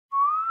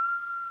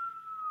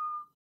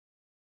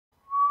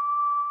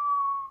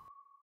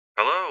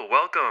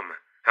welcome.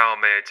 How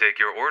may I take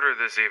your order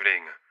this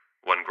evening?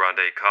 One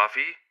grande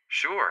coffee?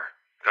 Sure.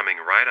 Coming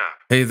right up.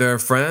 Hey there,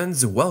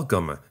 friends.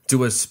 Welcome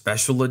to a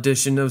special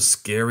edition of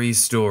Scary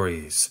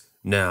Stories.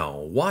 Now,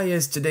 why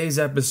is today's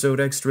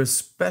episode extra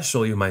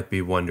special, you might be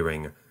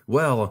wondering?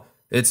 Well,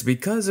 it's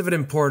because of an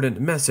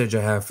important message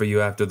I have for you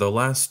after the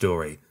last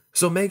story,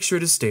 so make sure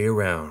to stay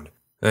around.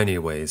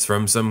 Anyways,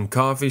 from some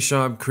coffee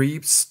shop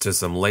creeps to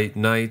some late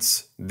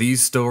nights,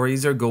 these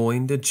stories are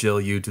going to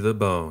chill you to the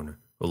bone.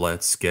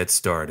 Let's get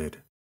started.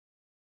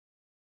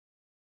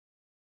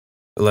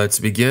 Let's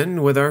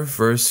begin with our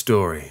first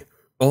story.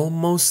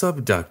 Almost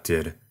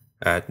abducted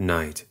at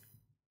night.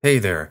 Hey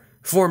there,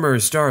 former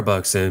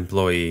Starbucks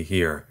employee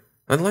here.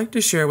 I'd like to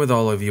share with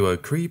all of you a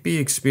creepy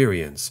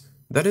experience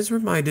that has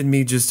reminded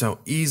me just how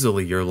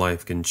easily your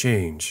life can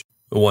change.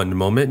 One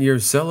moment you're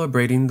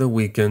celebrating the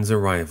weekend's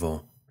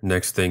arrival.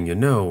 Next thing you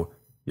know,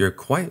 you're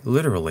quite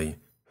literally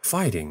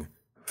fighting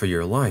for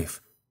your life.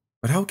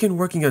 But how can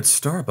working at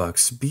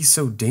Starbucks be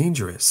so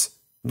dangerous?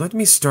 Let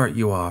me start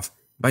you off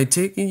by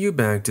taking you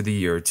back to the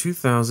year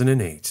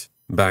 2008.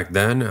 Back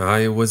then,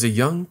 I was a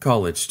young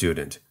college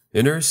student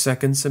in her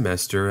second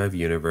semester of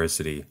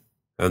university,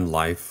 and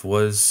life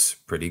was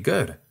pretty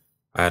good.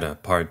 I had a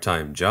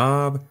part-time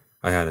job,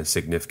 I had a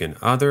significant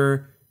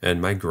other,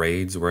 and my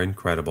grades were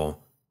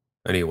incredible.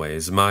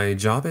 Anyways, my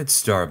job at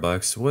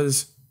Starbucks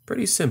was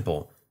pretty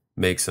simple.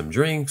 Make some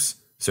drinks,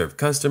 serve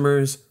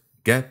customers,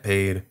 get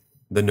paid,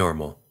 the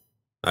normal.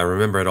 I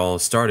remember it all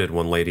started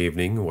one late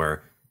evening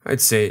where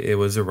I'd say it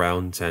was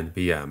around 10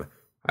 p.m.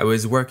 I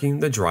was working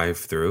the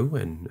drive-thru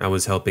and I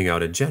was helping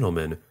out a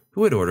gentleman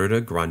who had ordered a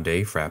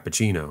grande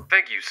frappuccino.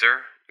 Thank you, sir.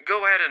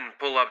 Go ahead and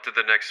pull up to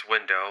the next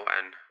window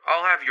and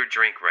I'll have your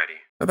drink ready.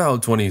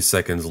 About 20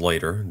 seconds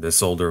later,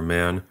 this older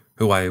man,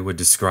 who I would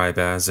describe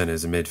as in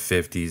his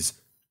mid-50s,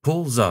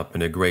 pulls up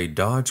in a gray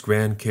Dodge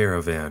Grand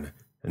Caravan,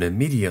 and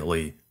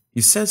immediately he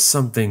says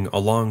something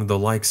along the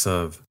likes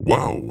of,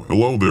 "Wow,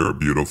 hello there,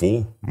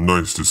 beautiful.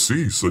 Nice to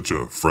see such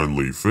a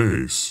friendly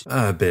face."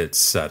 A bit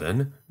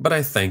sudden, but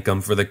I thank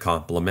him for the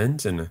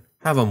compliment and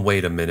have him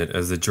wait a minute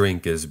as the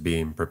drink is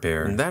being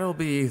prepared. "That'll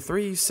be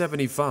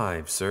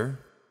 $3.75, sir."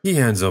 He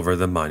hands over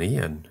the money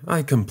and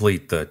I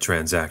complete the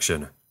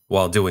transaction.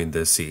 While doing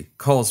this, he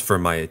calls for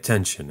my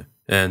attention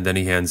and then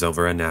he hands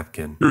over a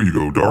napkin. "Here you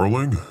go,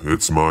 darling.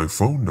 It's my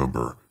phone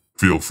number.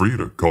 Feel free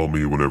to call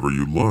me whenever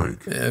you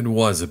like." It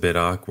was a bit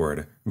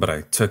awkward, but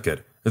I took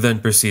it, then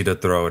proceeded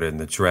to throw it in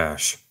the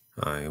trash.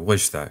 I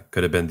wish that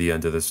could have been the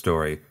end of the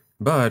story,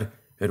 but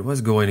it was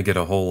going to get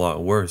a whole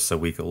lot worse a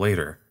week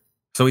later.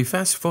 So we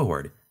fast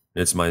forward.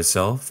 It's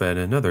myself and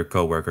another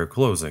coworker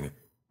closing.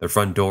 The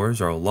front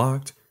doors are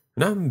locked,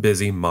 and I'm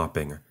busy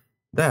mopping.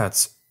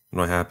 That's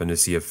when I happen to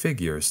see a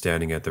figure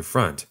standing at the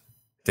front.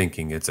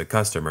 Thinking it's a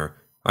customer,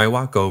 I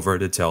walk over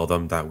to tell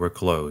them that we're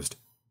closed.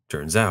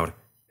 Turns out,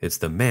 it's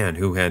the man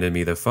who handed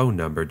me the phone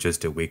number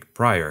just a week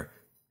prior.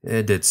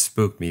 It did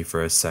spook me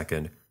for a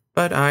second,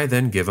 but I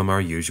then give him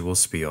our usual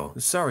spiel.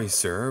 "Sorry,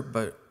 sir,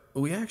 but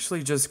we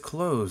actually just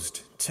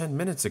closed 10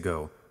 minutes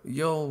ago.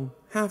 You'll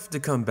have to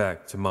come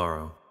back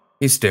tomorrow."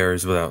 He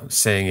stares without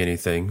saying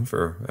anything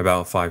for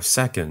about 5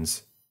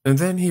 seconds, and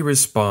then he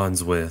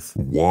responds with,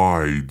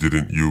 "Why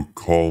didn't you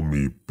call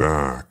me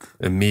back?"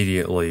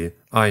 Immediately,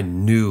 I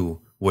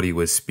knew what he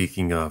was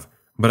speaking of,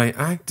 but I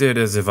acted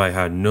as if I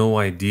had no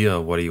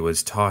idea what he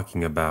was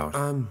talking about.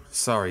 "I'm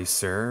sorry,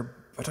 sir,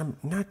 but I'm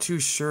not too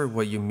sure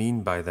what you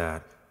mean by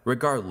that.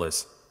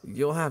 Regardless,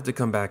 you'll have to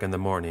come back in the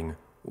morning.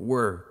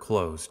 We're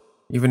closed."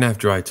 Even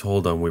after I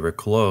told him we were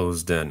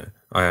closed and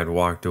I had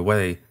walked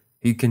away,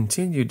 he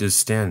continued to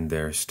stand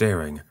there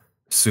staring.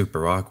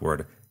 Super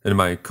awkward, and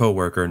my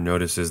coworker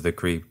notices the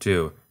creep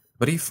too,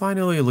 but he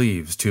finally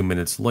leaves 2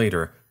 minutes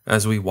later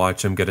as we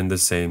watch him get in the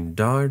same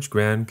Dodge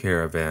Grand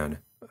Caravan.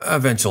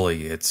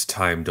 Eventually, it's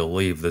time to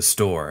leave the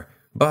store,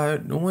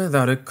 but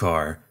without a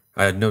car,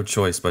 I had no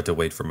choice but to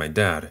wait for my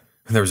dad.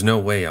 There was no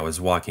way I was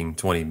walking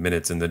 20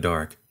 minutes in the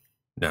dark.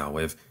 Now,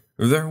 if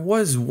there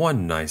was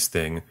one nice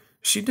thing,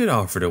 she did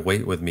offer to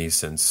wait with me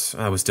since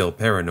I was still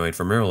paranoid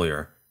from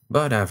earlier.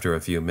 But after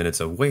a few minutes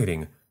of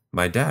waiting,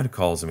 my dad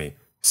calls me,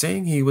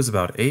 saying he was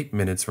about 8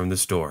 minutes from the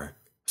store.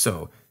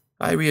 So,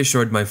 I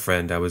reassured my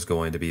friend I was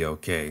going to be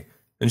okay,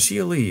 and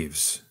she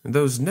leaves.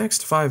 Those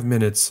next 5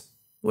 minutes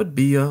would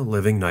be a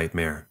living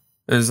nightmare.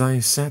 As I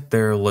sat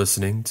there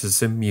listening to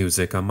some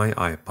music on my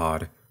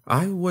iPod,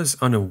 I was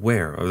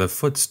unaware of the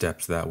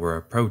footsteps that were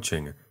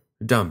approaching.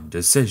 Dumb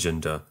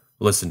decision to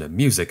listen to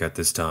music at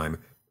this time,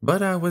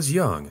 but I was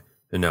young,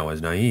 and I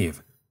was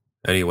naive.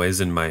 Anyways,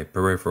 in my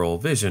peripheral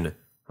vision,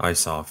 I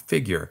saw a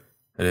figure,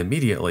 and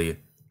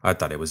immediately, I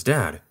thought it was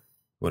Dad.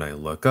 When I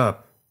look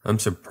up, I'm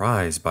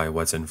surprised by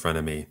what's in front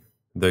of me.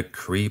 The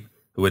creep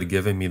who had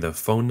given me the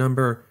phone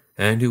number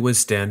and who was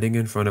standing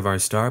in front of our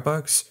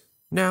Starbucks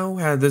now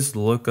had this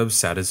look of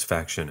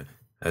satisfaction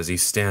as he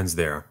stands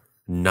there,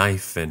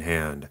 knife in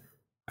hand.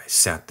 I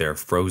sat there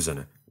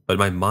frozen, but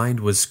my mind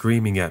was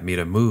screaming at me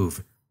to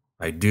move.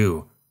 I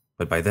do,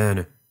 but by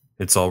then,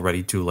 it's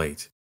already too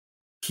late.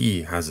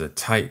 He has a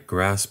tight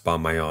grasp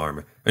on my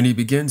arm, and he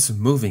begins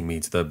moving me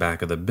to the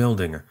back of the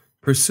building,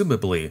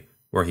 presumably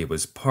where he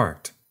was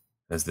parked.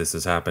 As this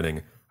is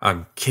happening,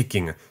 I'm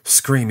kicking,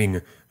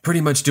 screaming, pretty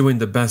much doing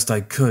the best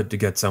I could to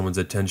get someone's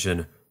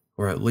attention,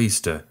 or at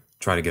least to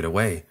try to get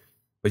away.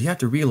 But you have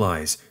to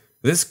realize,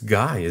 this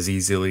guy is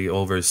easily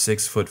over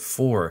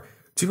 6'4",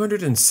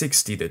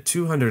 260 to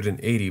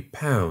 280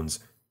 pounds.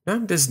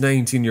 I'm this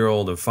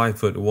 19-year-old of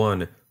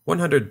 5'1",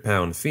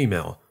 100-pound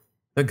female.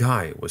 The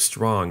guy was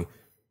strong.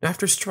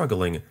 After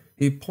struggling,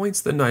 he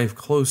points the knife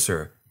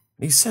closer.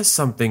 He says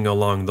something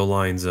along the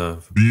lines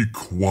of, "Be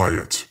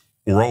quiet,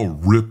 or I'll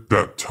rip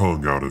that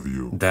tongue out of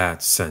you."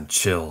 That sent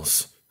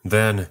chills.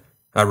 Then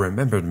I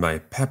remembered my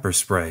pepper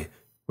spray.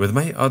 With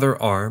my other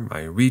arm,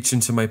 I reach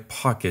into my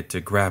pocket to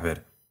grab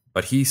it,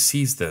 but he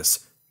sees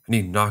this, and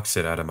he knocks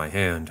it out of my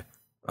hand.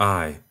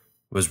 I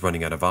was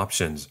running out of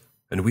options,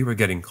 and we were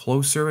getting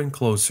closer and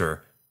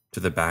closer to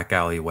the back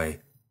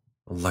alleyway.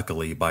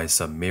 Luckily, by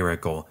some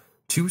miracle,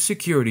 2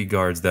 security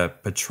guards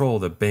that patrol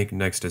the bank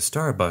next to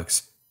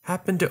Starbucks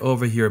happen to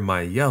overhear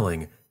my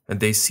yelling, and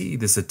they see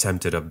this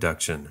attempted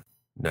abduction.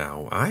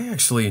 Now, I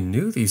actually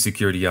knew these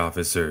security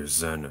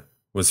officers and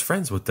was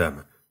friends with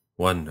them.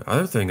 One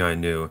other thing I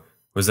knew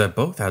was that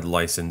both had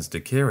license to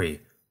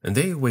carry, and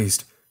they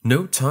waste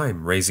no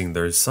time raising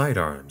their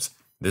sidearms.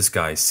 This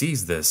guy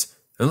sees this,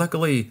 and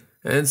luckily,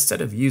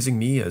 instead of using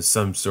me as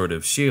some sort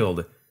of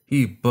shield,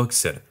 he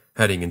books it,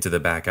 heading into the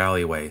back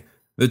alleyway.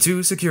 The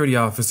 2 security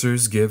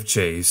officers give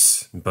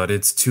chase, but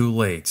it's too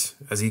late,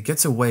 as he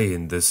gets away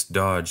in this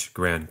Dodge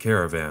Grand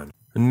Caravan.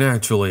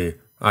 Naturally,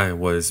 I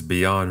was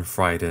beyond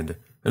frightened,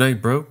 and I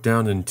broke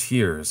down in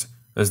tears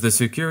as the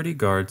security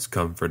guards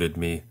comforted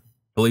me.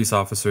 Police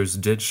officers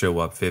did show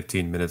up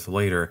 15 minutes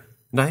later,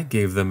 and I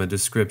gave them a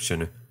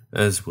description,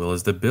 as well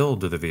as the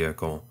build of the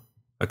vehicle.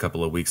 A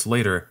couple of weeks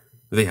later,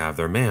 they have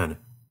their man,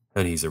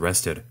 and he's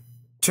arrested.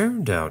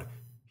 Turned out,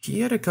 he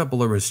had a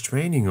couple of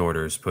restraining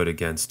orders put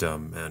against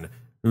him, and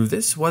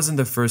this wasn't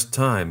the first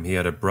time he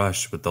had a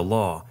brush with the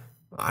law.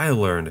 I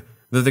learned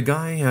that the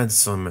guy had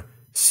some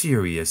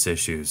serious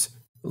issues.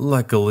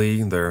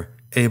 Luckily, they're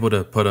able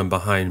to put him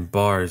behind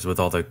bars with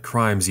all the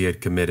crimes he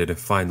had committed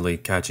finally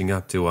catching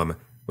up to him.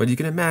 But you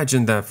can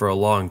imagine that for a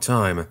long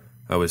time,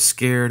 I was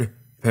scared,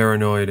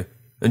 paranoid,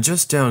 and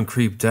just down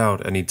creeped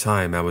out any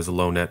time I was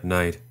alone at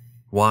night.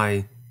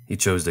 Why he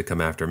chose to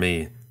come after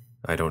me,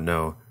 I don't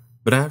know.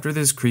 But after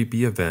this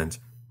creepy event,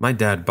 my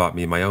dad bought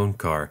me my own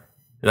car,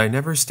 and I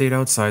never stayed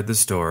outside the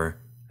store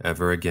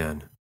ever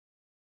again.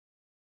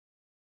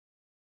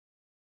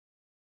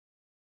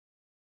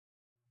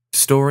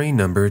 Story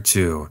number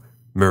 2.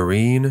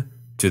 Marine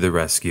to the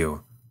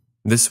rescue.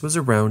 This was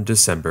around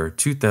December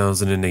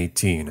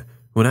 2018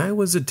 when I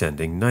was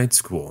attending night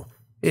school.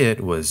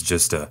 It was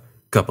just a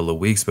couple of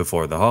weeks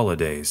before the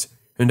holidays,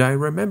 and I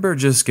remember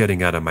just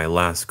getting out of my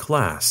last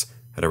class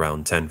at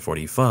around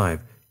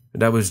 10:45,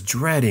 and I was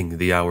dreading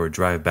the hour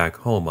drive back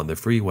home on the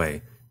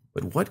freeway.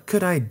 But what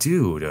could I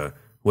do to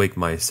wake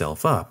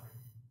myself up?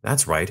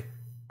 That's right,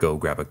 go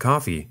grab a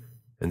coffee,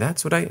 and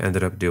that's what I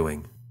ended up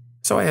doing.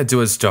 So I head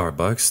to a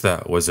Starbucks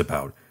that was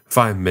about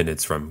 5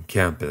 minutes from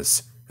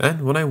campus,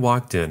 and when I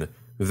walked in,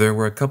 there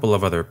were a couple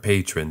of other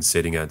patrons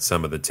sitting at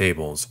some of the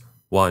tables.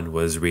 One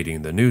was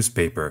reading the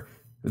newspaper,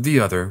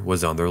 the other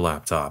was on their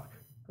laptop.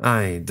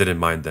 I didn't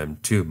mind them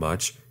too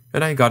much,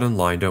 and I got in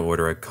line to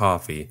order a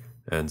coffee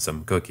and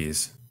some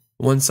cookies.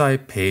 Once I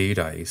paid,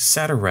 I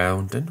sat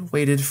around and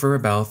waited for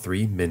about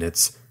 3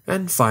 minutes,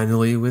 and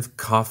finally, with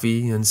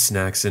coffee and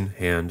snacks in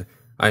hand,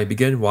 I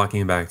began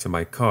walking back to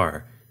my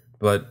car.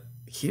 But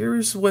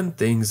here's when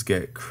things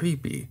get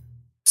creepy.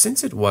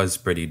 Since it was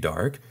pretty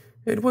dark,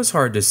 it was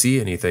hard to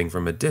see anything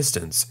from a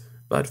distance,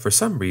 but for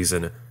some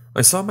reason,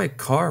 I saw my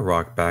car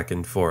rock back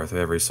and forth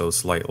ever so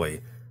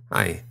slightly.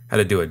 I had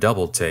to do a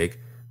double take,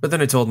 but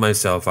then I told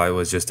myself I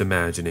was just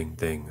imagining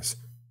things.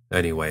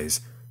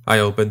 Anyways, I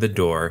opened the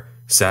door,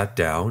 sat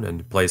down,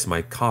 and placed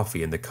my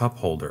coffee in the cup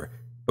holder.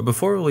 But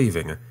before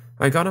leaving,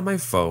 I got on my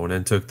phone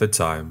and took the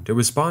time to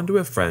respond to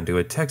a friend who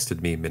had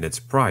texted me minutes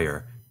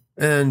prior.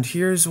 And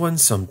here's when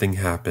something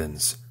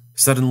happens.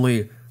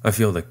 Suddenly, I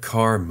feel the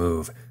car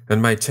move,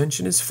 and my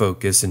attention is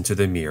focused into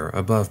the mirror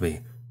above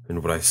me,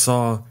 and what I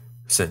saw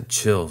sent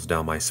chills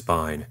down my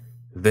spine.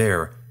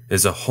 There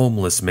is a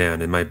homeless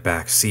man in my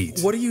back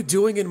seat. What are you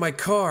doing in my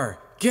car?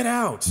 Get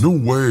out! No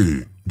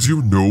way! Do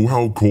you know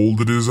how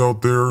cold it is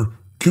out there?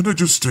 Can't I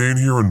just stay in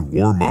here and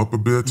warm up a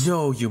bit?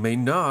 No, you may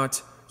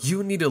not.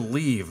 You need to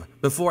leave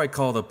before I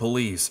call the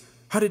police.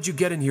 How did you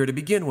get in here to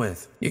begin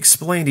with? He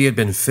explained he had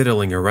been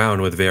fiddling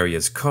around with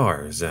various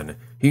cars, and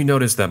he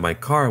noticed that my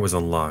car was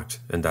unlocked,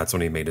 and that's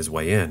when he made his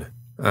way in.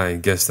 I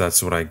guess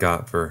that's what I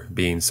got for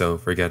being so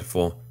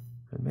forgetful.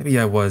 Maybe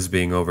I was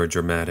being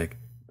overdramatic,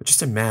 but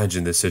just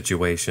imagine the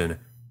situation.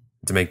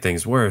 To make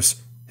things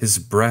worse, his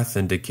breath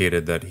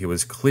indicated that he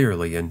was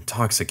clearly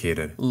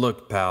intoxicated.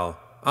 Look, pal,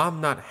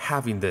 I'm not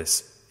having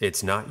this.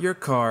 It's not your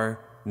car.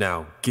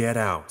 Now get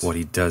out. What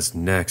he does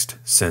next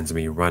sends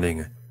me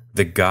running.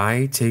 The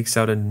guy takes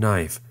out a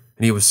knife,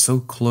 and he was so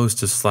close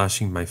to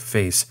slashing my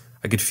face,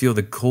 I could feel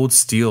the cold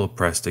steel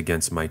pressed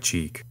against my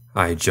cheek.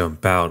 I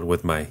jump out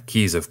with my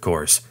keys, of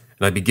course,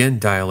 and I begin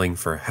dialing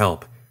for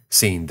help.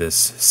 Seeing this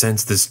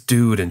sends this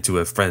dude into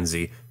a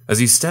frenzy as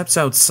he steps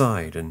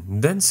outside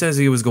and then says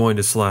he was going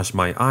to slash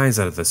my eyes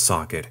out of the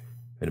socket.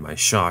 In my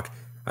shock,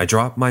 I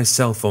drop my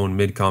cell phone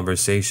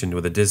mid-conversation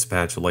with a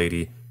dispatch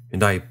lady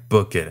and I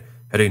book it,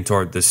 heading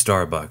toward the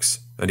Starbucks,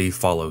 and he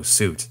follows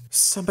suit.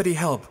 "Somebody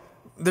help!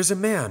 There's a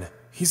man!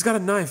 He's got a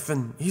knife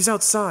and he's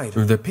outside!"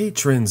 The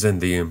patrons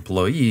and the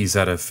employees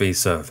had a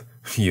face of,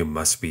 "You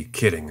must be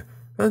kidding,"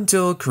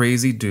 until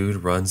crazy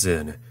dude runs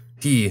in.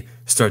 He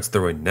starts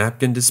throwing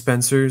napkin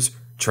dispensers,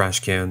 trash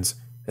cans,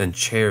 and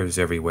chairs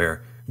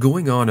everywhere,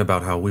 going on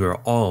about how we were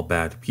all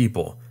bad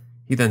people.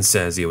 He then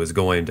says he was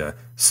going to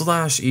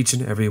slash each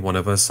and every one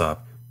of us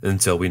up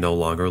until we no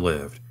longer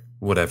lived,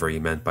 whatever he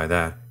meant by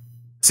that.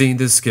 Seeing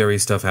this scary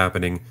stuff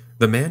happening,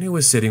 the man who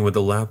was sitting with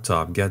the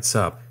laptop gets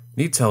up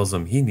and he tells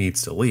him he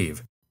needs to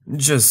leave.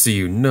 Just so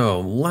you know,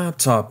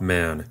 Laptop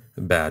Man,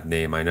 bad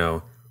name I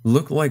know,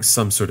 looked like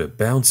some sort of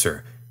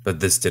bouncer,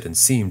 but this didn't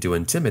seem to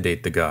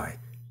intimidate the guy.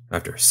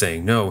 After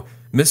saying no,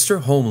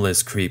 Mr.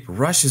 Homeless Creep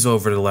rushes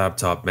over to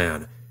Laptop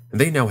Man, and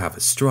they now have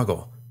a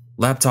struggle.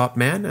 Laptop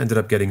Man ended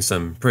up getting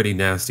some pretty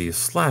nasty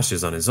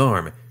slashes on his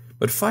arm,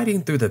 but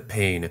fighting through the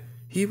pain,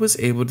 he was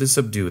able to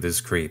subdue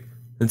this creep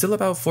until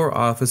about 4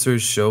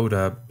 officers showed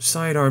up,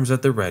 sidearms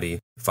at the ready,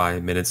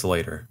 5 minutes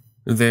later.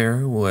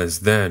 There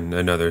was then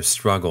another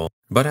struggle,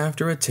 but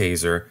after a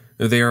taser,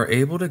 they are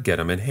able to get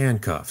him in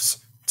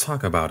handcuffs.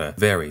 Talk about a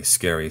very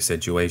scary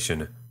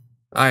situation.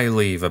 I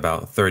leave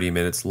about 30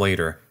 minutes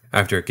later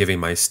after giving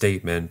my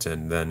statement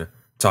and then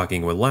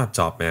talking with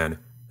Laptop Man,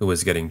 who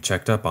was getting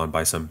checked up on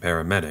by some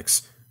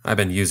paramedics. I've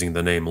been using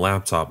the name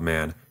Laptop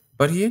Man,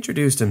 but he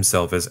introduced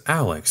himself as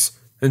Alex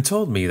and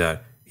told me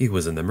that he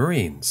was in the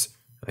Marines.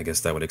 I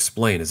guess that would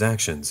explain his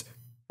actions.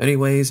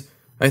 Anyways,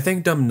 I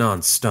thanked him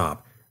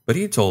non-stop, but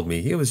he told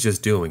me he was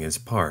just doing his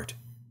part.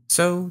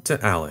 So,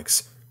 to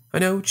Alex, I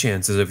know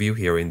chances of you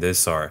hearing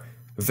this are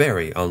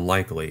very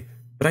unlikely,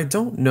 but I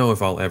don't know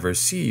if I'll ever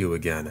see you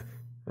again.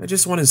 I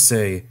just want to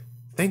say,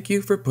 thank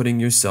you for putting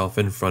yourself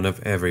in front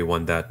of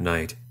everyone that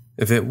night.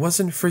 If it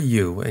wasn't for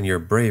you and your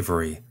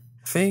bravery,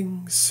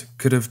 things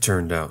could have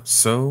turned out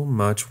so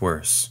much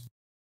worse.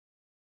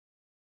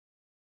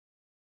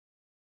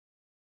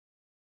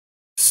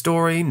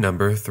 Story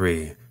number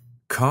 3.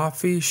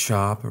 Coffee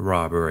Shop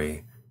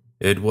Robbery.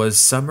 It was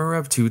summer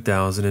of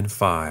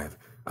 2005.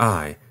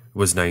 I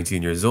was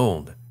 19 years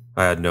old.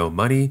 I had no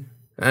money,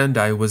 and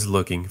I was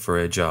looking for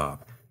a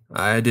job.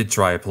 I did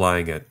try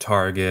applying at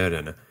Target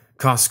and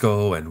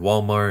Costco and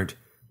Walmart,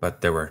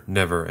 but there were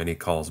never any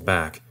calls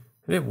back,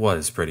 and it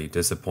was pretty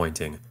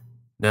disappointing.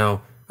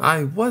 Now,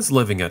 I was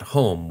living at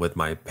home with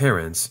my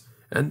parents,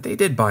 and they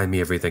did buy me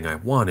everything I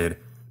wanted,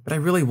 but I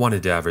really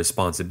wanted to have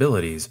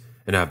responsibilities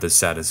and have the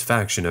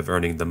satisfaction of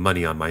earning the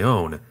money on my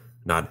own,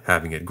 not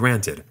having it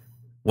granted.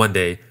 One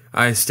day,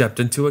 I stepped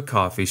into a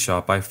coffee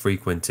shop I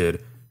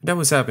frequented, and I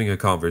was having a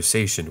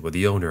conversation with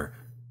the owner.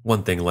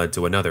 One thing led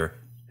to another,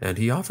 and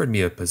he offered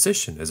me a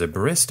position as a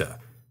barista.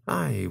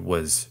 I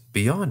was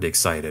beyond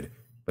excited,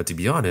 but to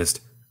be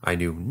honest, I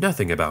knew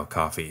nothing about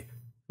coffee.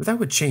 But that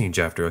would change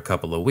after a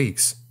couple of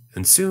weeks,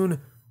 and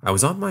soon I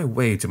was on my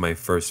way to my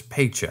first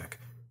paycheck.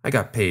 I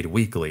got paid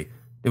weekly.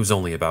 It was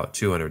only about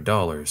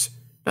 $200.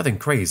 Nothing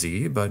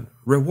crazy, but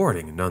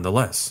rewarding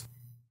nonetheless.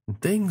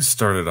 Things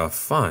started off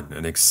fun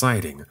and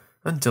exciting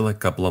until a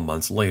couple of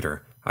months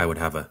later, I would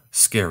have a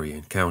scary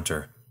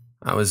encounter.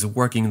 I was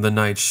working the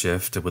night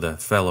shift with a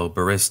fellow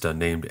barista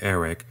named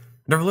Eric,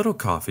 and our little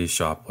coffee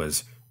shop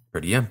was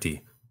pretty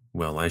empty.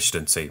 Well, I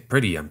shouldn't say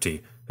pretty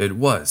empty. It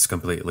was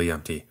completely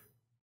empty.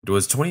 It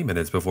was 20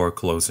 minutes before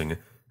closing,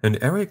 and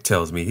Eric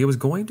tells me he was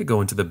going to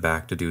go into the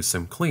back to do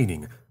some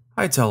cleaning.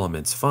 I tell him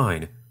it's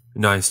fine,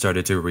 and I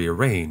started to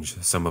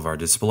rearrange some of our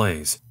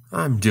displays.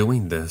 I'm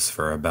doing this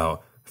for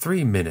about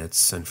 3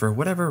 minutes, and for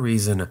whatever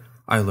reason,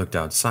 I looked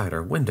outside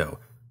our window.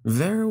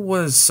 There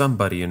was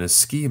somebody in a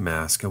ski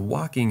mask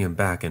walking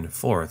back and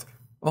forth,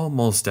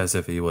 almost as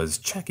if he was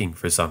checking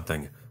for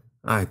something.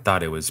 I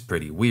thought it was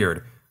pretty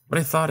weird, but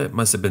I thought it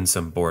must have been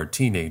some bored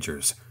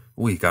teenagers.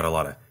 We got a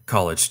lot of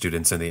college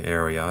students in the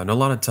area, and a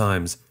lot of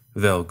times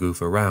they'll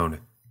goof around.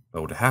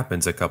 But what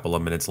happens a couple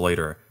of minutes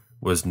later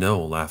was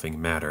no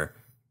laughing matter.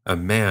 A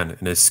man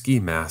in a ski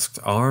mask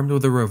armed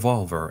with a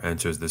revolver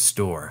enters the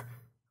store.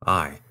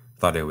 I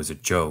thought it was a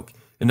joke,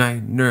 and I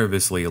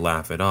nervously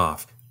laugh it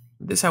off.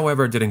 This,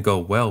 however, didn't go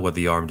well with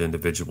the armed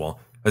individual,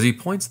 as he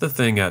points the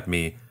thing at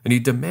me and he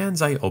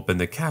demands I open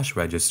the cash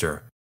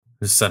register.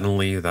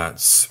 Suddenly, that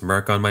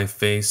smirk on my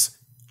face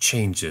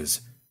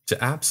changes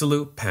to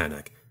absolute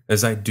panic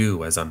as I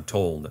do as I'm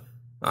told.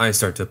 I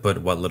start to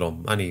put what little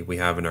money we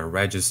have in our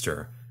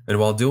register, and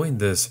while doing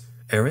this,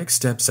 Eric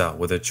steps out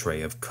with a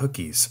tray of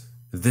cookies.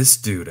 This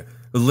dude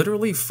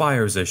literally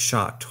fires a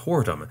shot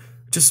toward him,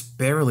 just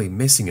barely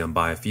missing him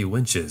by a few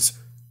inches.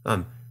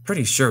 I'm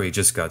pretty sure he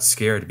just got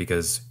scared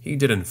because he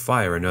didn't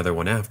fire another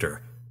one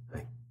after.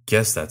 I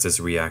guess that's his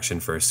reaction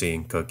for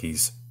seeing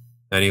cookies.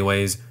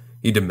 Anyways,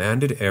 He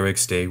demanded Eric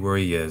stay where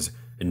he is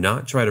and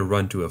not try to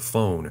run to a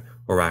phone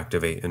or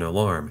activate an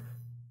alarm.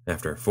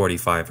 After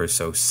 45 or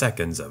so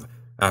seconds of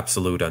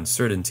absolute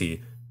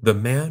uncertainty, the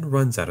man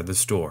runs out of the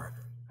store,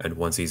 and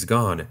once he's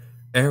gone,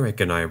 Eric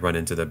and I run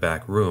into the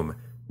back room,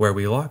 where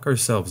we lock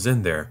ourselves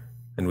in there,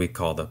 and we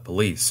call the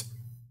police.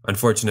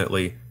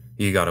 Unfortunately,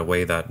 he got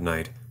away that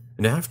night,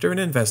 and after an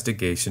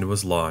investigation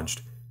was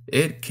launched,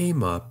 it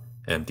came up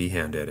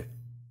empty-handed.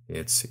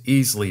 It's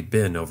easily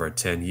been over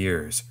 10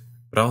 years,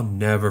 but I'll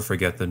never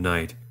forget the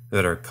night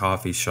that our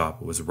coffee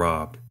shop was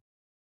robbed.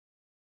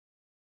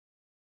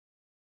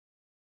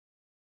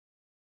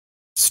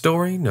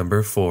 Story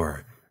number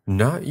 4.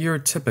 Not your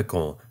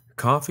typical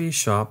coffee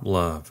shop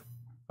love.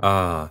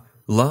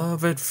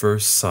 Love at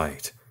first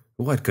sight.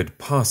 What could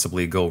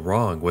possibly go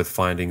wrong with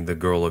finding the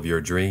girl of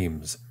your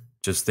dreams?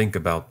 Just think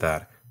about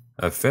that.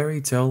 A fairy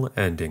tale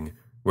ending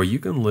where you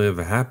can live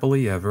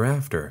happily ever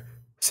after.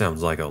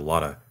 Sounds like a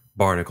lot of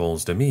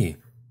barnacles to me.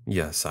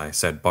 Yes, I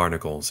said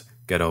barnacles.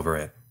 Get over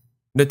it.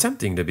 And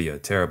attempting to be a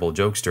terrible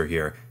jokester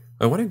here,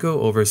 I want to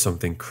go over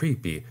something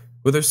creepy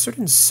with a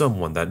certain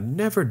someone that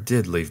never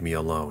did leave me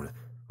alone.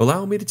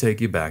 Allow me to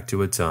take you back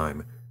to a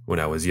time when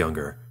I was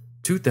younger.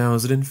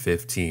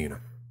 2015,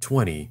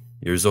 20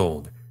 years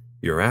old.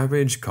 Your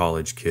average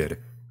college kid,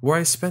 where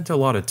I spent a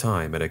lot of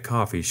time at a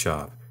coffee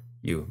shop.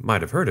 You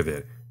might have heard of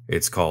it.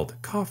 It's called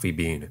Coffee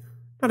Bean.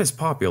 Not as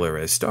popular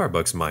as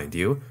Starbucks, mind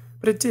you,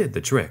 but it did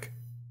the trick.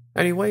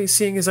 Anyway,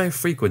 seeing as I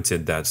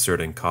frequented that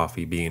certain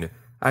Coffee Bean,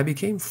 I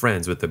became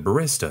friends with the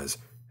baristas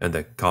and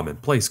the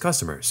commonplace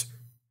customers.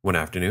 One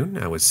afternoon,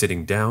 I was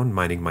sitting down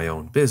minding my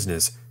own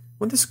business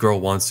when this girl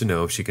wants to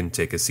know if she can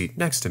take a seat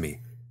next to me.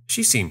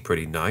 She seemed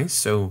pretty nice,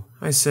 so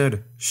I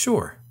said,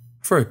 sure.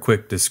 For a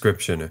quick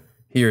description,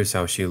 here's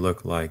how she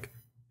looked like.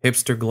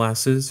 Hipster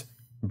glasses,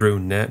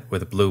 brunette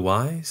with blue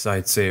eyes,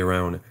 I'd say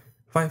around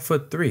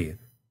 5'3",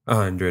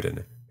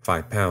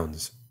 105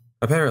 pounds.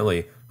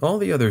 Apparently, all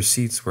the other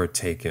seats were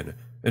taken,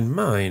 and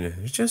mine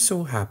just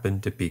so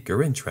happened to pique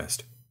her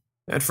interest.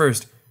 At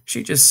first,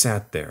 she just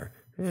sat there,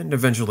 and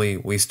eventually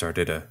we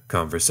started a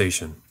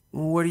conversation.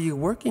 What are you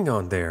working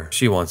on there?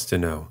 She wants to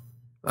know.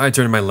 I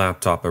turn my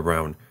laptop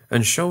around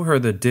and show her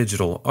the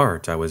digital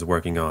art I was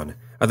working on.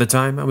 At the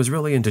time, I was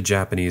really into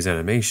Japanese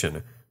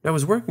animation. I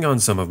was working on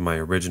some of my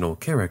original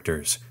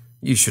characters.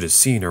 You should have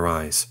seen her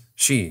eyes.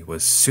 She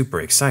was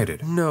super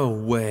excited. No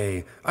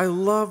way. I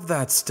love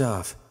that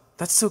stuff.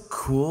 That's so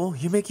cool.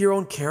 You make your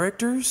own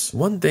characters?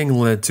 One thing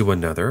led to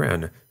another,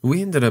 and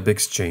we ended up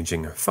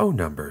exchanging phone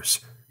numbers.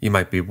 You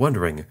might be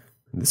wondering,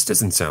 this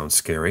doesn't sound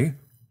scary.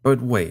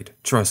 But wait,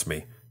 trust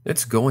me,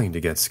 it's going to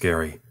get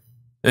scary.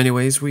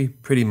 Anyways, we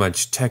pretty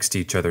much text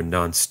each other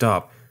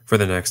nonstop for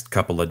the next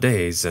couple of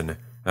days, and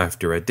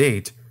after a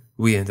date,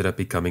 we ended up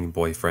becoming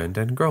boyfriend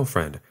and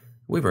girlfriend.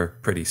 We were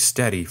pretty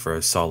steady for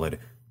a solid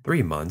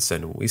 3 months,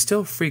 and we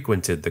still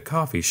frequented the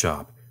coffee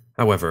shop.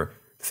 However,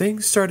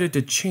 things started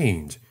to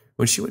change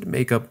when she would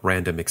make up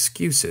random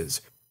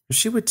excuses.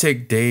 She would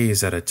take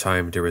days at a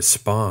time to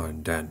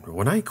respond, and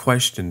when I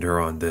questioned her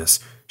on this,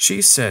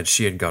 she said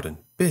she had gotten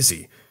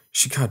busy.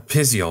 She got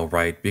busy all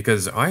right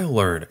because I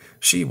learned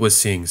she was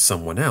seeing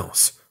someone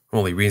else.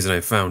 Only reason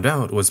I found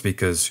out was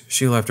because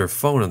she left her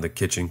phone on the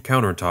kitchen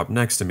countertop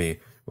next to me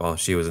while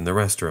she was in the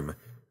restroom.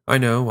 I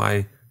know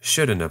I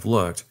shouldn't have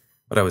looked,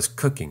 but I was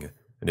cooking,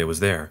 and it was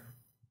there.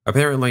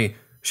 Apparently,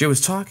 she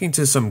was talking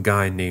to some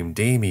guy named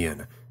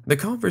Damien. The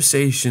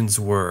conversations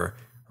were,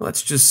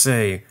 let's just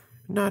say,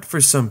 not for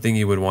something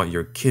you would want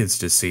your kids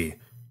to see.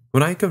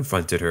 When I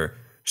confronted her,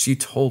 she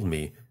told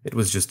me it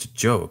was just a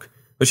joke,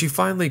 but she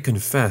finally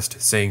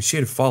confessed, saying she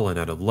had fallen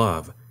out of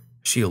love.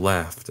 She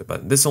left,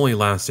 but this only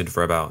lasted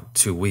for about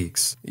 2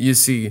 weeks. You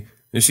see,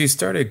 she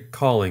started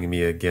calling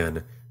me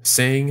again,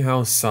 saying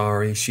how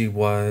sorry she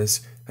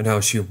was and how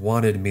she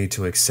wanted me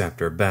to accept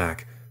her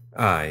back.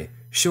 I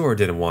sure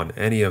didn't want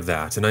any of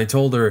that, and I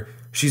told her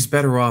she's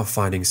better off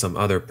finding some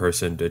other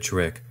person to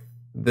trick.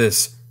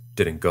 This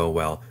didn't go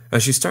well,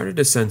 as she started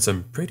to send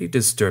some pretty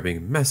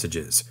disturbing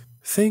messages.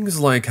 Things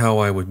like how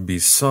I would be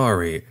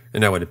sorry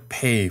and I would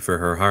pay for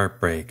her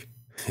heartbreak.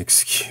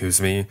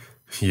 Excuse me?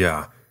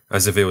 Yeah,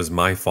 as if it was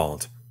my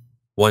fault.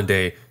 One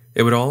day,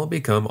 it would all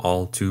become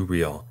all too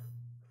real.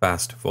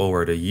 Fast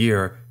forward a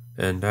year,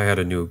 and I had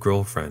a new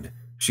girlfriend.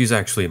 She's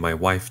actually my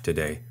wife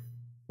today.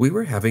 We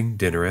were having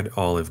dinner at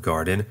Olive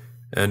Garden,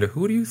 and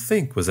who do you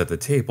think was at the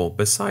table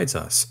besides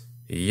us?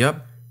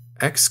 Yup,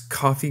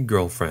 ex-coffee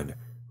girlfriend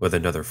with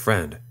another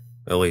friend,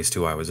 at least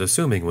who I was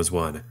assuming was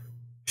one.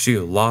 She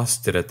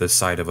lost it at the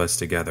sight of us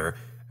together,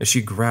 and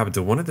she grabbed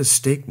one of the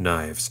steak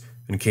knives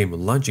and came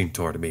lunging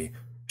toward me.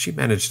 She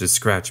managed to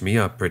scratch me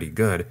up pretty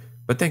good,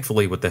 but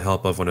thankfully with the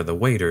help of one of the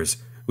waiters,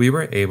 we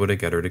were able to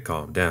get her to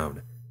calm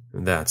down.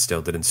 That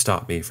still didn't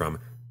stop me from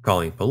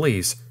calling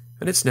police,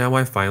 and it's now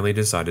I finally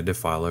decided to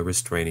file a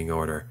restraining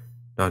order.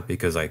 Not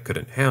because I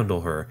couldn't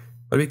handle her,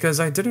 but because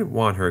I didn't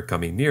want her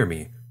coming near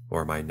me,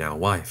 or my now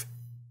wife.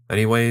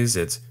 Anyways,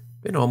 it's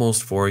been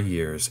almost 4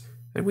 years,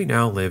 and we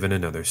now live in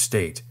another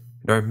state,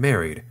 and are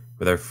married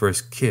with our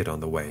first kid on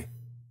the way.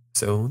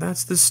 So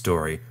that's the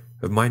story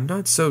of my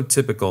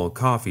not-so-typical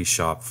coffee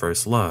shop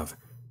first love.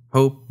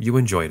 Hope you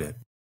enjoyed it.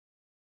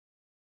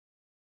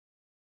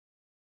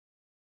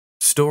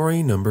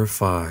 Story number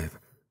 5.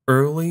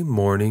 Early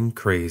Morning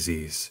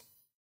Crazies.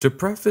 To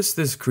preface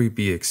this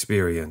creepy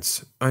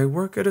experience, I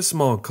work at a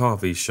small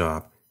coffee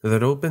shop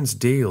that opens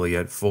daily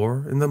at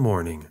 4 in the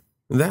morning.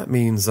 That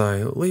means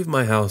I leave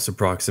my house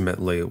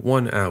approximately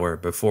 1 hour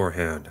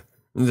beforehand.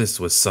 This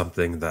was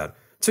something that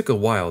took a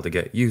while to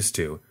get used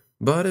to,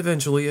 but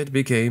eventually it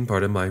became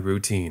part of my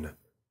routine.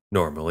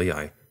 Normally,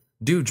 I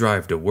do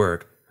drive to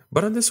work,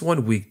 but on this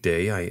one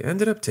weekday I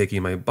ended up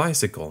taking my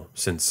bicycle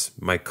since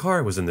my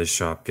car was in the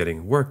shop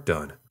getting work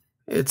done.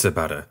 It's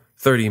about a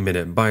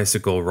 30-minute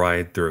bicycle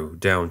ride through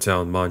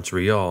downtown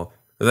Montreal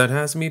that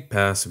has me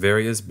pass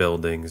various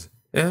buildings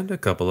and a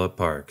couple of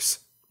parks.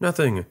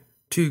 Nothing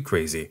too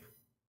crazy.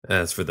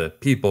 As for the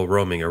people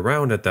roaming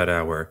around at that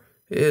hour,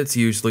 it's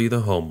usually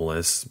the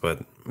homeless,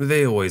 but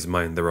they always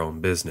mind their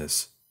own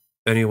business.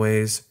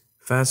 Anyways,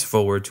 fast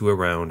forward to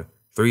around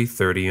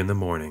 3:30 in the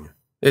morning.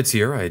 It's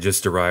here I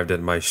just arrived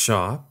at my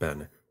shop,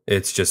 and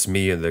it's just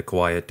me in the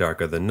quiet dark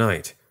of the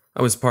night.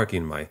 I was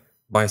parking my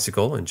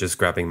bicycle and just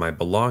grabbing my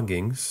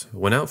belongings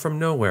when out from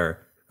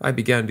nowhere I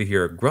began to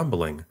hear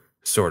grumbling,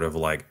 sort of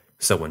like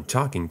someone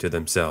talking to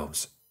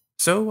themselves.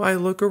 So I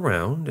look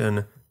around,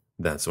 and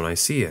that's when I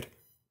see it.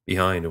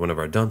 Behind one of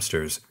our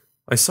dumpsters,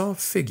 I saw a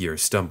figure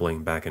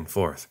stumbling back and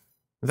forth.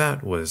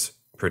 That was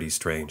pretty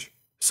strange.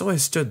 So I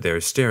stood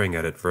there staring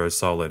at it for a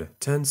solid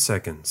 10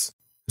 seconds.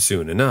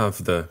 Soon enough,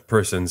 the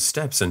person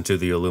steps into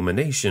the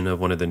illumination of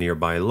one of the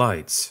nearby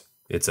lights.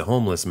 It's a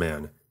homeless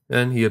man,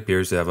 and he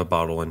appears to have a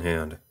bottle in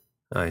hand.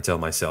 I tell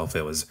myself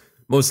it was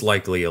most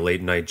likely a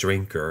late-night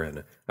drinker,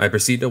 and I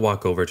proceed to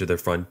walk over to the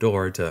front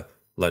door to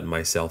let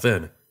myself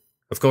in.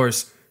 Of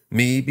course,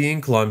 me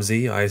being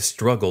clumsy, I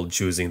struggled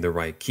choosing the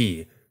right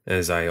key,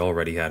 as I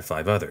already had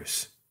 5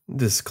 others.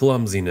 This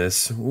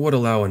clumsiness would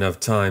allow enough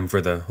time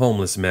for the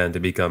homeless man to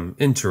become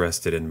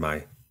interested in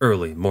my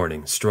early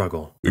morning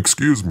struggle.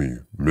 Excuse me,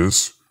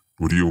 miss.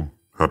 Would you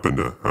happen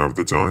to have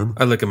the time?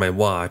 I look at my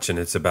watch and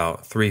it's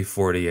about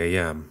 3:40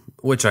 a.m.,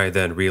 which I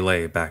then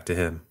relay back to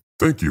him.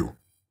 Thank you.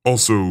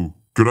 Also,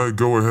 could I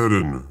go ahead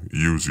and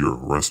use your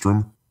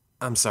restroom?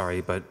 I'm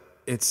sorry, but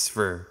it's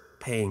for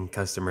paying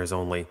customers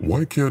only.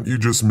 Why can't you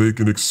just make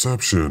an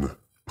exception?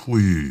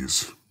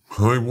 Please.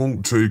 I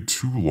won't take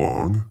too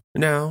long.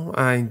 Now,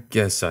 I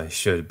guess I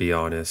should be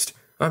honest.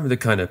 I'm the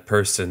kind of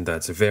person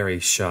that's very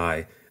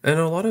shy, and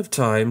a lot of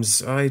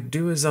times I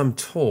do as I'm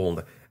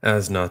told,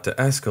 as not to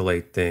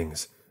escalate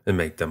things and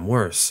make them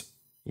worse.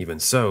 Even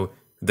so,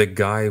 the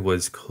guy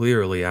was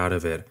clearly out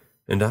of it,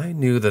 and I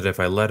knew that if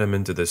I let him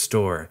into the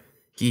store,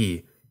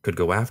 he could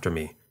go after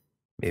me.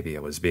 Maybe I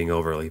was being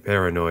overly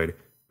paranoid,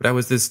 but I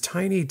was this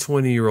tiny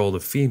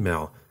 20-year-old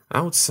female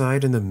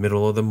outside in the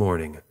middle of the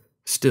morning.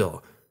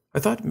 Still, I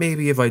thought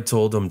maybe if I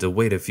told him to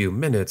wait a few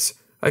minutes,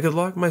 I could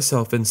lock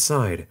myself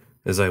inside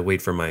as I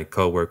wait for my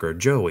coworker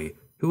Joey,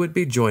 who would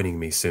be joining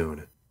me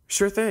soon.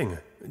 Sure thing.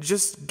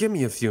 Just give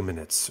me a few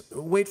minutes.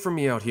 Wait for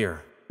me out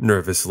here.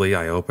 Nervously,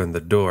 I opened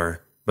the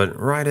door, but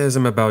right as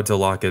I'm about to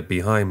lock it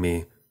behind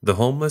me, the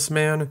homeless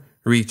man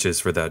reaches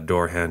for that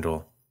door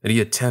handle, and he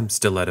attempts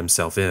to let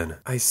himself in.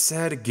 I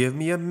said, give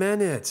me a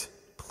minute.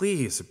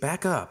 Please,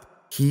 back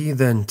up. He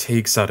then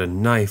takes out a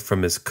knife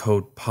from his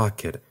coat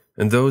pocket,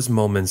 and those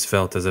moments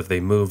felt as if they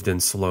moved in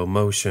slow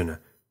motion.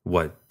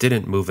 What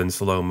didn't move in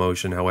slow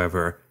motion,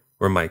 however,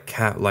 were my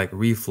cat-like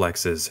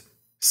reflexes.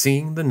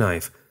 Seeing the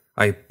knife,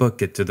 I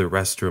book it to the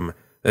restroom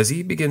as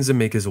he begins to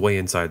make his way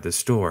inside the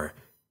store.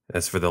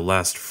 As for the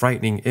last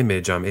frightening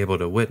image I'm able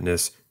to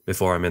witness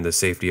before I'm in the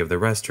safety of the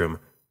restroom,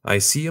 I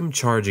see him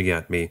charging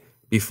at me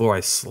before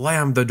I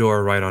slam the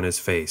door right on his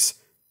face.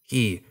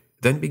 He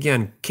then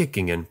began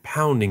kicking and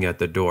pounding at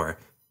the door,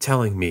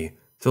 telling me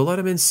to let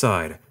him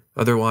inside,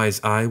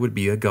 otherwise I would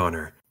be a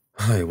goner.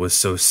 I was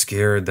so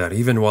scared that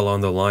even while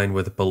on the line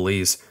with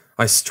police,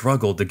 I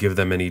struggled to give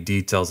them any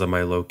details of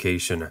my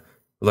location.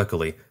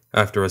 Luckily,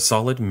 after a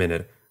solid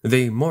minute,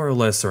 they more or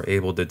less are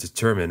able to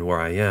determine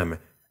where I am,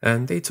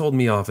 and they told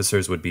me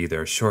officers would be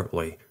there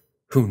shortly.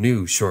 Who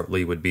knew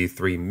shortly would be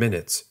 3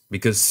 minutes,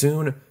 because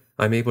soon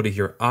I'm able to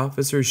hear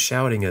officers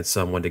shouting at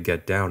someone to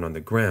get down on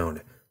the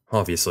ground.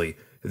 Obviously,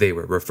 they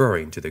were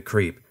referring to the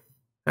creep.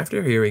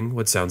 After hearing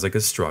what sounds like a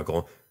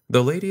struggle,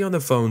 the lady on the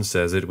phone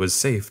says it was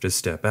safe to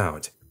step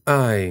out.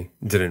 I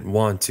didn't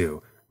want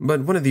to,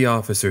 but one of the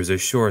officers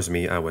assures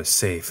me I was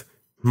safe.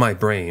 My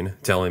brain,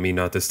 telling me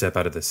not to step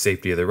out of the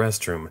safety of the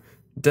restroom,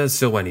 does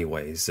so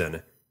anyways,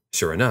 and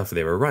sure enough,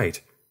 they were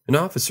right. An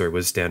officer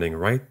was standing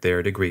right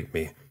there to greet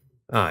me.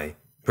 I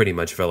pretty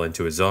much fell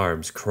into his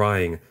arms,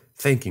 crying,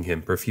 thanking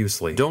him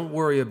profusely. Don't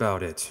worry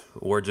about it.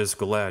 We're just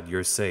glad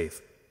you're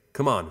safe.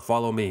 Come on,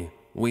 follow me.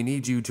 We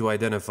need you to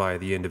identify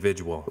the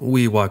individual.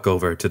 We walk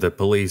over to the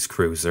police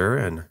cruiser,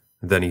 and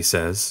then he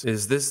says,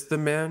 Is this the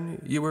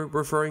man you were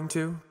referring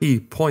to? He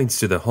points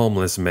to the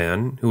homeless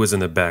man who was in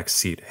the back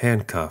seat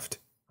handcuffed.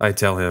 I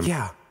tell him,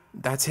 Yeah,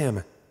 that's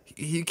him.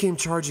 He came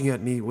charging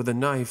at me with a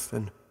knife,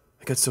 and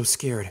I got so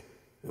scared.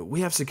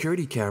 We have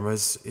security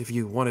cameras if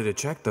you wanted to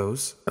check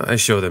those. I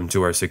show them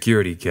to our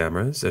security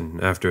cameras,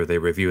 and after they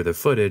review the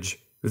footage,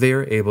 they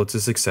are able to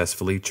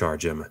successfully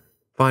charge him.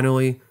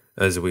 Finally,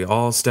 as we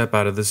all step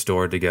out of the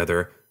store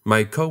together,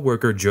 my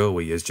coworker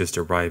Joey is just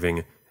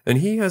arriving, and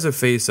he has a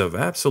face of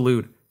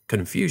absolute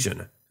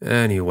confusion.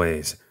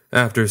 Anyways,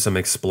 after some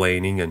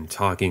explaining and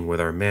talking with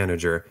our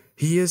manager,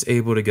 he is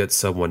able to get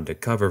someone to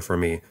cover for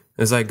me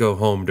as I go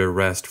home to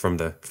rest from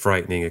the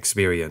frightening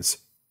experience.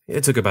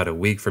 It took about a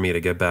week for me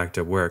to get back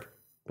to work,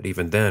 but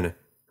even then,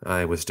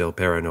 I was still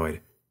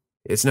paranoid.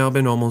 It's now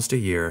been almost a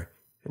year,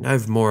 and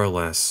I've more or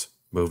less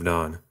moved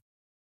on.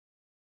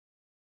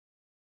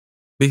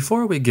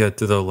 Before we get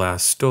to the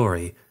last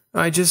story,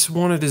 I just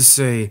wanted to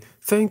say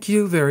thank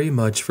you very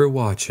much for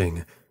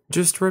watching.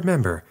 Just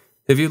remember,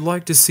 if you'd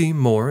like to see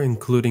more,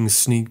 including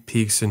sneak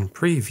peeks and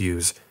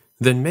previews,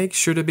 then make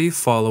sure to be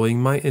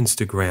following my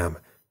Instagram,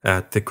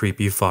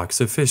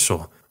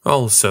 @TheCreepyFoxOfficial.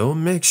 Also,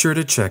 make sure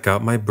to check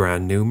out my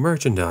brand new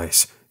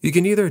merchandise. You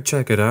can either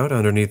check it out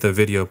underneath the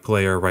video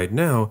player right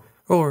now,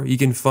 or you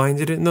can find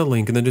it in the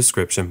link in the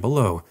description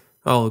below.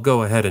 I'll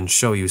go ahead and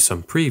show you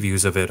some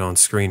previews of it on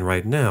screen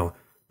right now,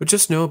 but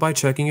just know by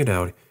checking it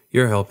out,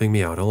 you're helping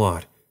me out a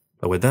lot.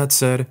 But with that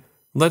said,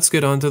 let's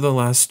get on to the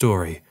last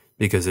story,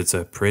 because it's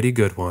a pretty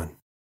good one.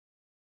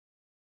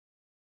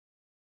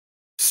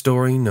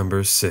 Story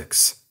number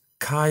 6.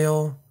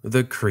 Kyle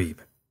the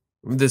Creep.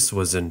 This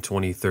was in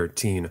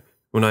 2013,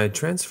 when I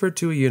transferred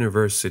to a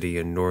university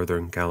in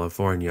Northern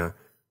California.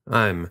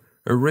 I'm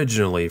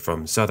originally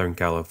from Southern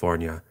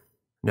California.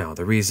 Now,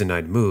 the reason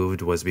I'd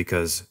moved was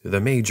because the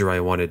major I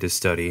wanted to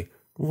study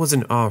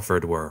wasn't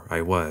offered where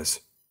I was,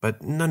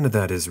 but none of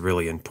that is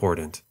really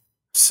important.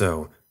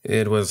 So,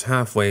 it was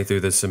halfway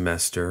through the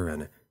semester,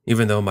 and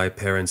even though my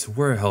parents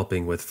were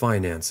helping with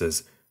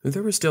finances,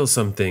 there were still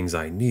some things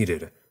I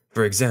needed.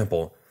 For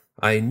example,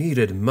 I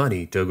needed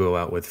money to go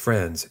out with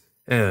friends,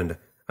 and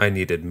I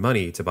needed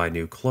money to buy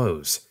new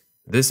clothes.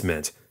 This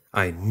meant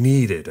I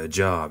needed a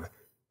job.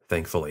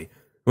 Thankfully,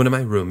 one of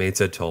my roommates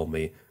had told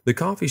me the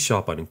coffee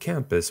shop on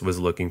campus was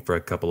looking for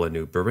a couple of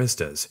new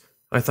baristas.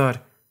 I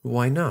thought,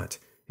 why not?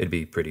 It'd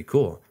be pretty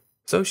cool.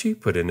 So she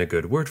put in a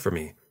good word for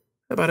me.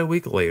 About a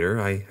week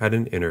later, I had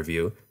an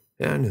interview,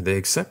 and they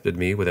accepted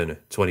me within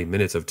 20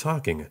 minutes of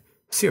talking.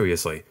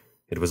 Seriously,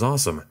 it was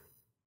awesome.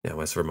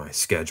 Now, as for my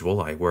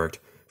schedule, I worked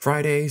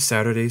Friday,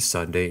 Saturday,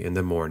 Sunday in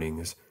the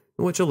mornings,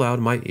 which allowed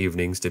my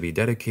evenings to be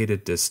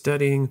dedicated to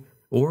studying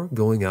or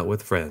going out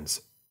with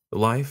friends.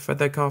 Life at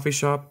that coffee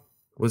shop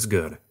was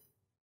good.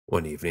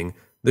 One evening,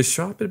 the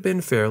shop had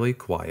been fairly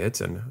quiet,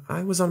 and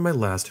I was on my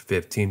last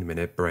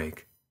 15-minute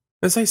break.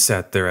 As I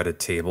sat there at a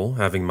table,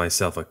 having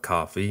myself a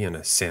coffee and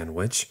a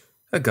sandwich,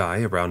 a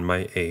guy around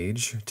my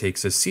age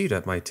takes a seat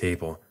at my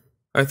table.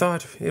 I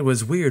thought it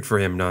was weird for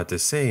him not to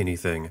say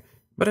anything,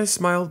 but I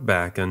smiled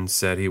back and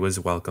said he was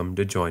welcome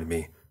to join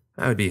me.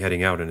 I would be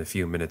heading out in a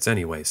few minutes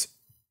anyways.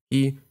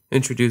 He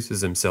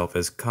introduces himself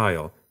as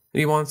Kyle, and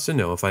he wants to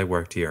know if I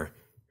worked here.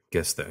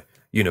 Guess the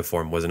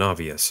uniform wasn't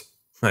obvious.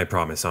 I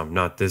promise I'm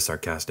not this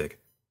sarcastic.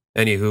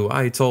 Anywho,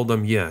 I told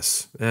him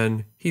yes,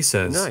 and he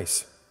says,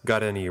 "Nice.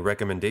 Got any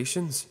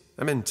recommendations?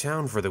 I'm in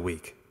town for the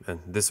week, and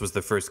this was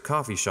the first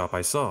coffee shop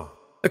I saw."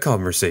 The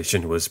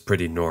conversation was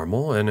pretty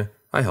normal, and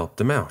I helped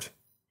him out.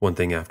 One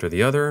thing after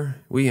the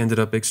other, we ended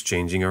up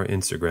exchanging our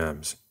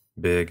Instagrams.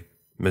 Big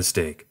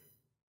mistake.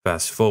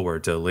 Fast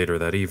forward to later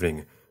that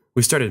evening.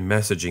 We started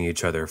messaging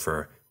each other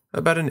for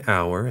about an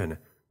hour, and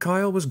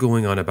Kyle was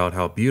going on about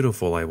how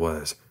beautiful I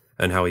was,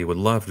 and how he would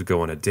love to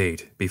go on a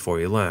date before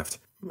he left.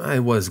 I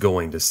was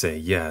going to say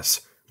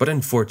yes, but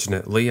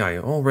unfortunately I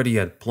already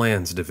had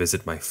plans to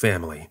visit my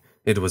family.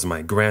 It was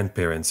my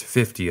grandparents'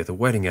 50th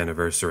wedding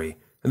anniversary,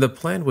 and the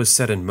plan was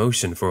set in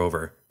motion for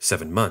over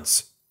 7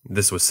 months.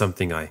 This was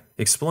something I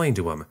explained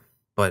to him,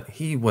 but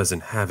he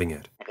wasn't having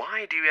it.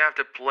 Why do you have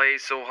to play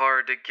so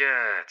hard to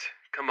get?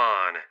 Come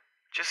on,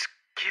 just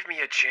give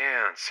me a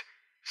chance.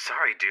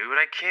 Sorry, dude,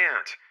 I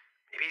can't.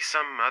 Maybe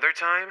some other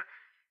time?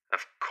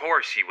 Of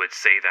course you would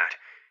say that.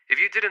 If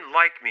you didn't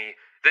like me,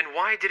 then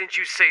why didn't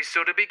you say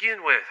so to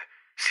begin with?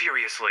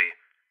 Seriously,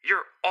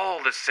 you're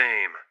all the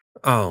same.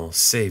 I'll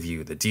save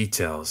you the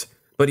details,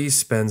 but he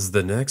spends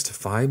the next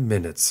 5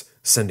 minutes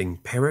sending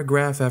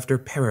paragraph after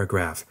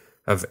paragraph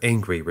of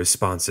angry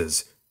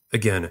responses.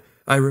 Again,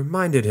 I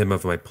reminded him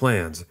of my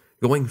plans,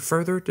 going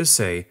further to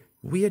say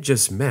we had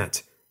just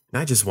met,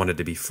 and I just wanted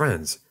to be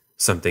friends,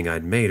 something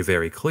I'd made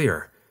very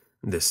clear.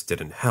 This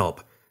didn't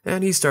help,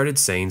 and he started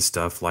saying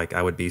stuff like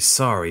I would be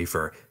sorry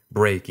for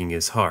breaking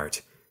his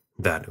heart.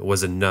 That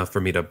was enough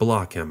for me to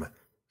block him.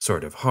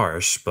 Sort of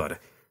harsh, but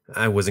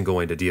I wasn't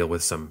going to deal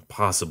with some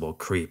possible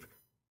creep.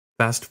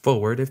 Fast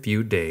forward a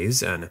few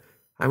days, and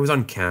I was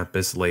on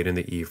campus late in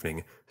the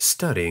evening,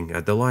 studying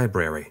at the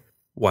library.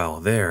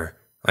 While there,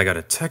 I got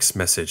a text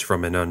message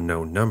from an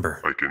unknown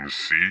number. "I can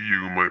see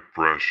you, my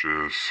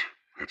precious.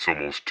 It's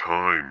almost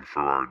time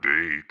for our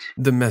date."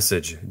 The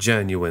message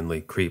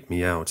genuinely creeped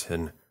me out,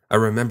 and I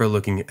remember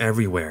looking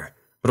everywhere,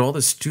 but all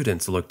the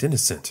students looked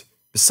innocent.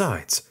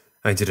 Besides,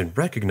 I didn't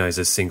recognize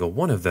a single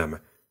one of them.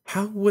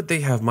 how would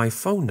they have my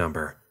phone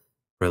number?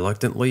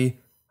 Reluctantly,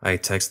 I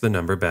text the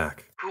number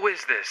back. Who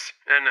is this?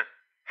 And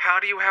how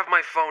do you have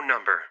my phone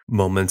number?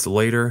 Moments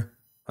later,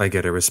 I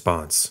get a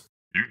response.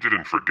 You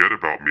didn't forget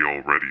about me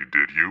already,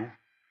 did you?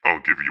 I'll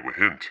give you a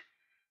hint.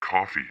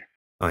 Coffee.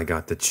 I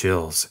got the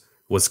chills.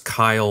 Was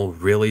Kyle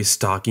really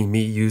stalking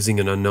me using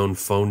an unknown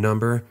phone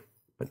number?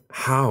 But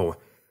how?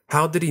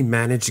 How did he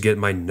manage to get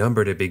my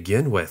number to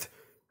begin with?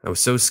 I was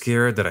so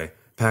scared that I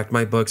packed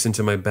my books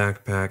into my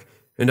backpack,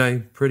 and I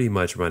pretty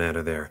much ran out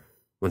of there.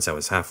 Once I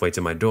was halfway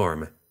to my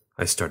dorm,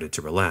 I started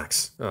to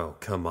relax. Oh,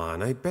 come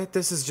on. I bet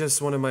this is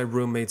just one of my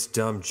roommate's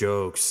dumb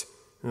jokes.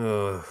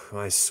 Ugh,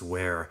 I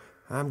swear.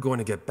 I'm going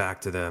to get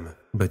back to them.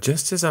 But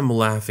just as I'm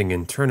laughing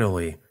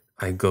internally,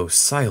 I go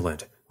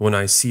silent when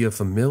I see a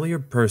familiar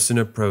person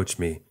approach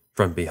me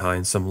from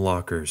behind some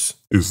lockers.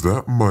 Is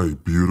that my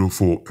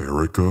beautiful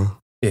Erica?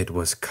 It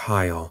was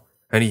Kyle,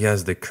 and he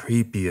has the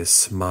creepiest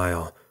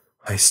smile.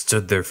 I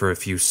stood there for a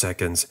few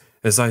seconds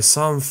as I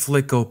saw him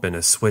flick open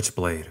a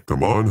switchblade.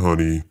 Come on,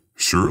 honey.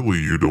 Surely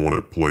you don't want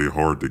to play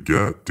hard to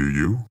get, do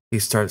you? He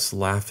starts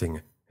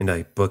laughing, and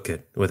I book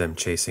it with him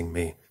chasing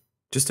me.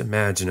 Just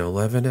imagine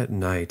 11 at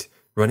night,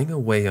 running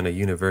away on a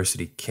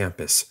university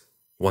campus.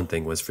 One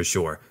thing was for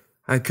sure,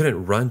 I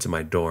couldn't run to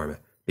my dorm,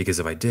 because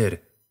if I did,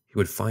 he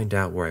would find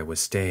out where I was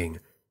staying,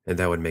 and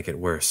that would make it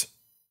worse.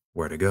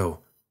 Where to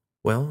go?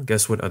 Well,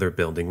 guess what other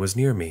building was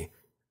near me?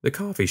 The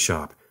coffee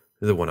shop,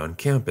 the one on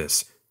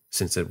campus.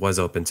 Since it was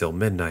open till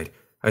midnight,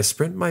 I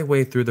sprint my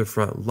way through the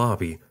front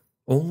lobby,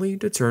 only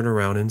to turn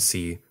around and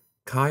see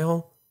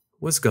Kyle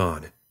was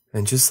gone.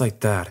 And just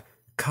like that,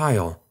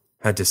 Kyle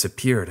had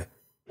disappeared.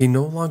 He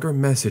no longer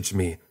messaged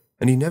me,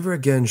 and he never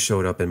again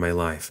showed up in my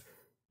life.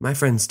 My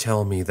friends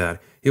tell me that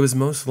he was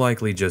most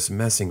likely just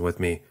messing with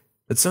me,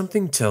 but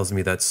something tells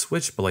me that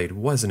Switchblade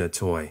wasn't a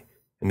toy,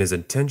 and his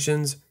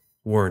intentions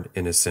weren't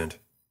innocent.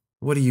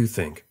 What do you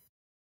think?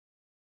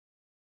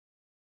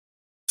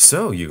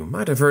 So, you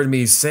might have heard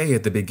me say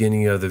at the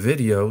beginning of the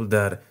video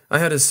that I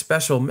had a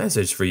special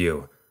message for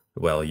you.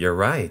 Well, you're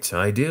right,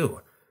 I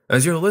do.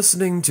 As you're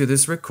listening to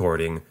this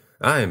recording,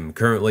 I'm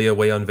currently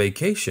away on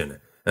vacation,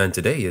 and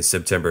today is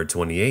September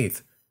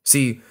 28th.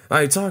 See,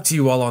 I talked to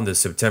you all on the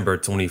September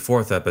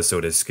 24th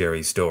episode of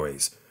Scary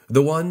Stories,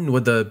 the one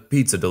with the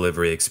pizza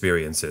delivery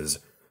experiences.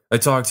 I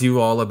talked to you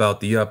all about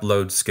the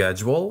upload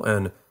schedule,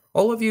 and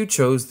all of you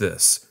chose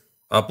this.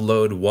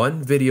 Upload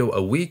one video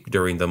a week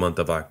during the month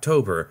of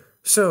October,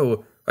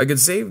 so I could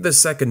save the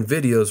second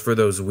videos for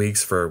those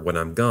weeks for when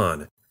I'm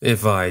gone.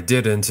 If I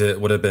didn't,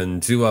 it would have been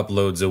 2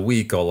 uploads a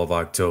week all of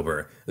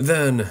October,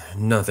 then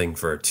nothing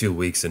for 2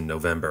 weeks in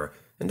November,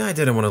 and I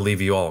didn't want to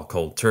leave you all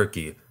cold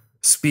turkey.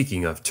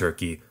 Speaking of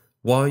turkey,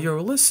 while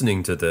you're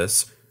listening to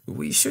this,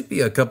 we should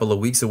be a couple of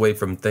weeks away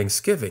from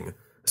Thanksgiving,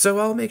 so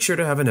I'll make sure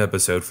to have an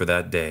episode for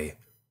that day.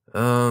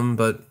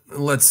 But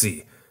let's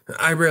see.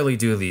 I rarely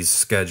do these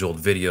scheduled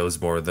videos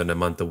more than a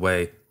month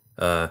away.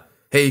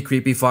 Hey,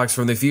 creepy fox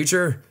from the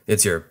future,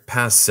 it's your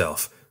past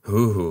self.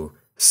 Ooh,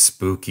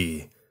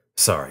 spooky.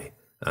 Sorry,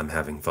 I'm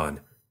having fun.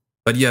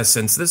 But yes,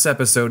 since this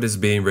episode is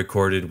being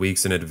recorded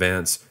weeks in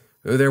advance,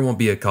 there won't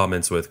be a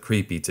comments with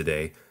creepy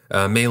today,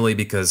 mainly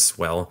because,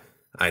 well,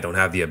 I don't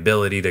have the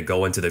ability to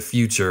go into the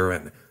future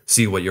and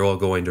see what you're all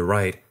going to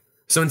write.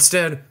 So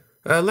instead,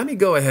 let me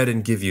go ahead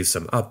and give you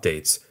some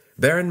updates.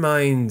 Bear in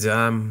mind,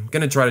 I'm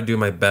going to try to do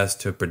my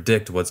best to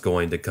predict what's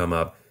going to come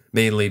up,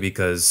 mainly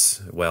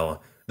because,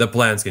 well, the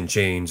plans can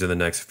change in the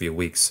next few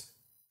weeks.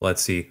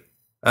 Let's see.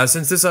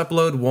 Since this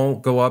upload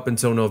won't go up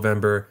until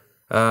November,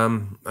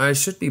 I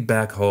should be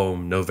back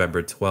home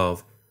November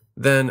 12th.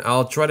 Then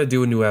I'll try to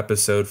do a new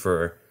episode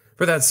for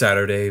that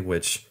Saturday,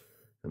 which,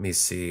 let me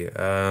see,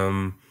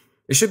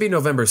 it should be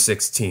November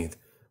 16th.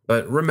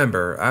 But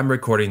remember, I'm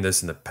recording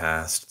this in the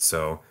past,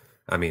 so,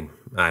 I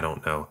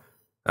don't know.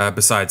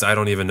 Besides, I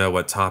don't even know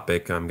what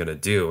topic I'm gonna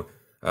do.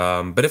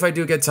 But if I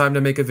do get time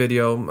to make a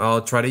video,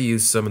 I'll try to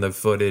use some of the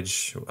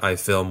footage I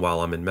filmed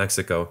while I'm in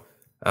Mexico.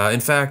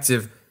 In fact,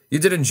 if you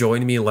didn't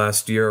join me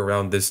last year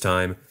around this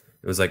time,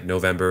 it was like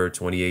November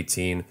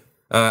 2018,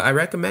 I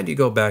recommend you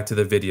go back to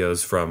the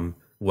videos from,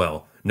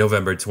 well,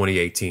 November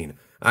 2018.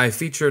 I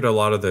featured a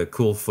lot of the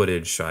cool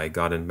footage I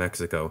got in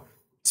Mexico.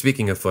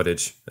 Speaking of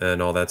footage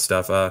and all that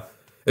stuff,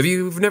 if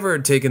you've never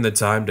taken the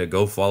time to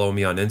go follow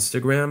me on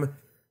Instagram,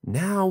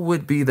 now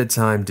would be the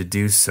time to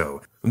do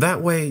so.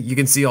 That way, you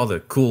can see all the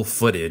cool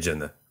footage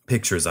and the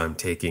pictures I'm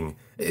taking.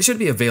 It should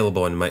be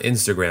available in my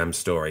Instagram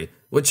story,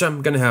 which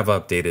I'm gonna have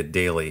updated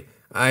daily.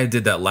 I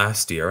did that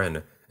last year,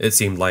 and it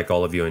seemed like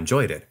all of you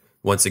enjoyed it.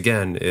 Once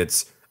again,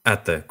 it's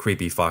at the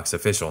Creepy Fox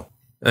Official.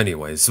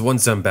 Anyways,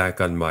 once I'm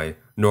back on my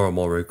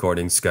normal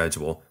recording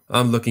schedule,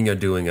 I'm looking at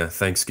doing a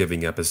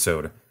Thanksgiving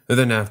episode.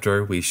 Then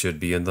after, we should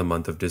be in the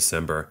month of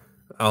December.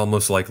 I'll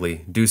most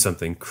likely do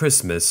something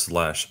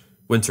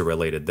Christmas/winter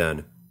related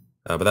then.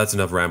 But that's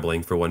enough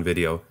rambling for one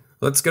video.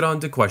 Let's get on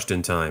to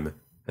question time.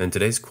 And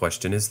today's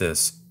question is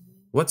this.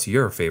 What's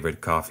your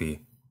favorite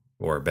coffee?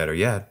 Or better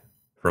yet,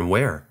 from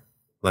where?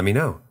 Let me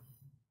know.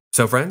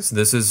 So friends,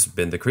 this has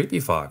been the Creepy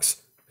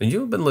Fox. and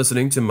you've been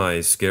listening to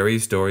my Scary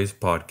Stories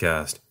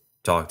podcast.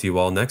 Talk to you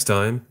all next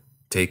time.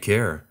 Take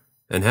care,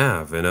 and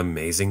have an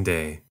amazing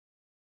day.